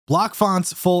Block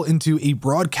fonts fall into a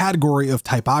broad category of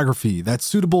typography that's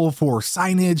suitable for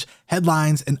signage,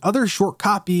 headlines, and other short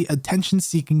copy,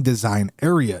 attention-seeking design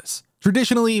areas.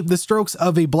 Traditionally, the strokes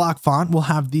of a block font will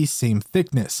have the same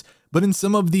thickness, but in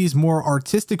some of these more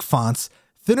artistic fonts,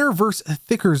 thinner versus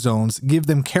thicker zones give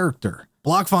them character.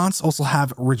 Block fonts also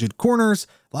have rigid corners,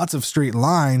 lots of straight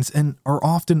lines, and are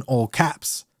often all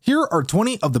caps. Here are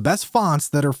 20 of the best fonts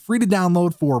that are free to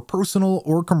download for personal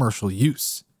or commercial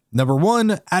use. Number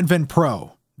 1, Advent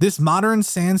Pro. This modern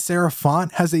sans serif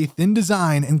font has a thin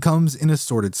design and comes in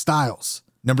assorted styles.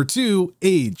 Number 2,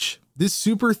 Age. This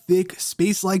super thick,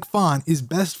 space-like font is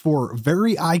best for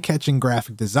very eye-catching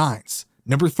graphic designs.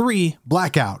 Number 3,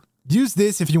 Blackout. Use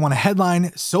this if you want a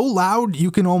headline so loud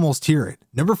you can almost hear it.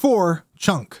 Number 4,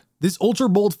 Chunk. This ultra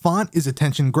bold font is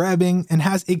attention-grabbing and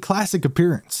has a classic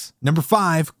appearance. Number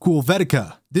 5,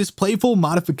 Coolvetica. This playful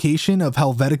modification of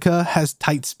Helvetica has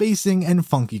tight spacing and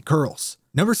funky curls.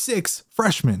 Number 6,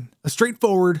 Freshman. A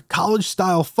straightforward,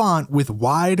 college-style font with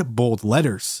wide, bold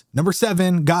letters. Number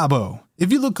 7, Gabo.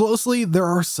 If you look closely, there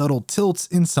are subtle tilts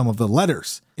in some of the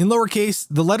letters. In lowercase,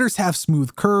 the letters have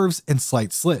smooth curves and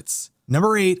slight slits.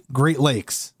 Number 8, Great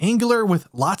Lakes. Angular with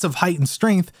lots of height and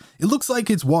strength, it looks like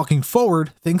it's walking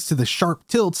forward thanks to the sharp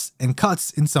tilts and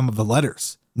cuts in some of the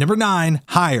letters. Number 9,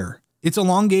 Higher. It's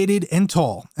elongated and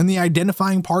tall, and the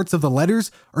identifying parts of the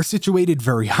letters are situated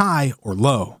very high or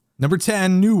low. Number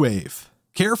 10, New Wave.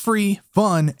 Carefree,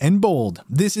 fun, and bold,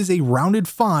 this is a rounded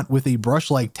font with a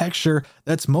brush-like texture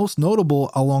that's most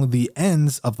notable along the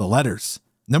ends of the letters.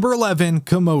 Number 11,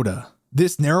 Komoda.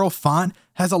 This narrow font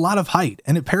has a lot of height,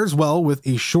 and it pairs well with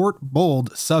a short,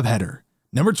 bold subheader.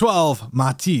 Number 12,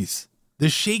 Matisse. The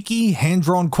shaky,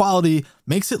 hand-drawn quality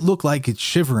makes it look like it's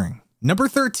shivering. Number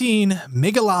 13,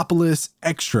 Megalopolis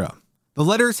Extra. The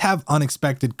letters have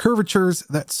unexpected curvatures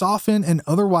that soften an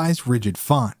otherwise rigid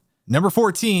font. Number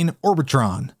 14,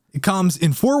 Orbitron. It comes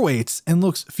in 4 weights and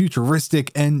looks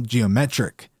futuristic and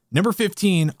geometric. Number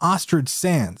 15, Ostrich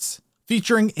Sans.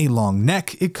 Featuring a long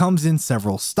neck, it comes in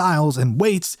several styles and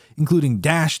weights, including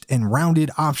dashed and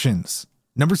rounded options.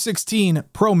 Number 16,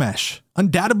 Pro Mesh.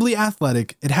 Undoubtedly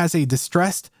athletic, it has a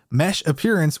distressed mesh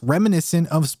appearance reminiscent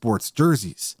of sports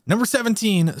jerseys. Number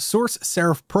 17, Source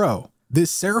Serif Pro. This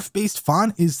serif-based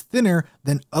font is thinner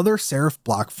than other serif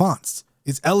block fonts.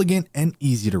 It's elegant and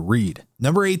easy to read.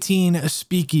 Number 18,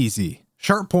 Speakeasy.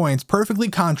 Sharp points perfectly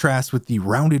contrast with the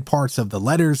rounded parts of the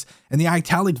letters, and the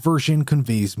italic version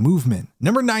conveys movement.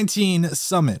 Number 19,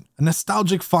 Summit. A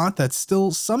nostalgic font that's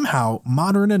still somehow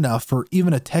modern enough for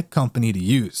even a tech company to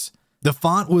use. The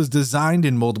font was designed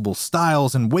in multiple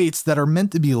styles and weights that are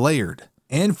meant to be layered.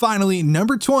 And finally,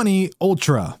 number 20,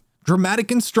 Ultra. Dramatic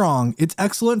and strong, it's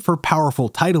excellent for powerful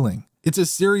titling. It's a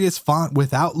serious font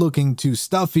without looking too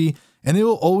stuffy, and it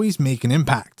will always make an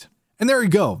impact. And there you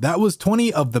go, that was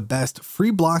 20 of the best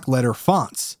free block letter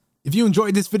fonts. If you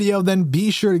enjoyed this video, then be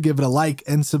sure to give it a like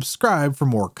and subscribe for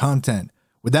more content.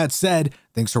 With that said,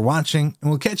 thanks for watching,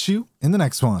 and we'll catch you in the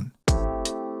next one.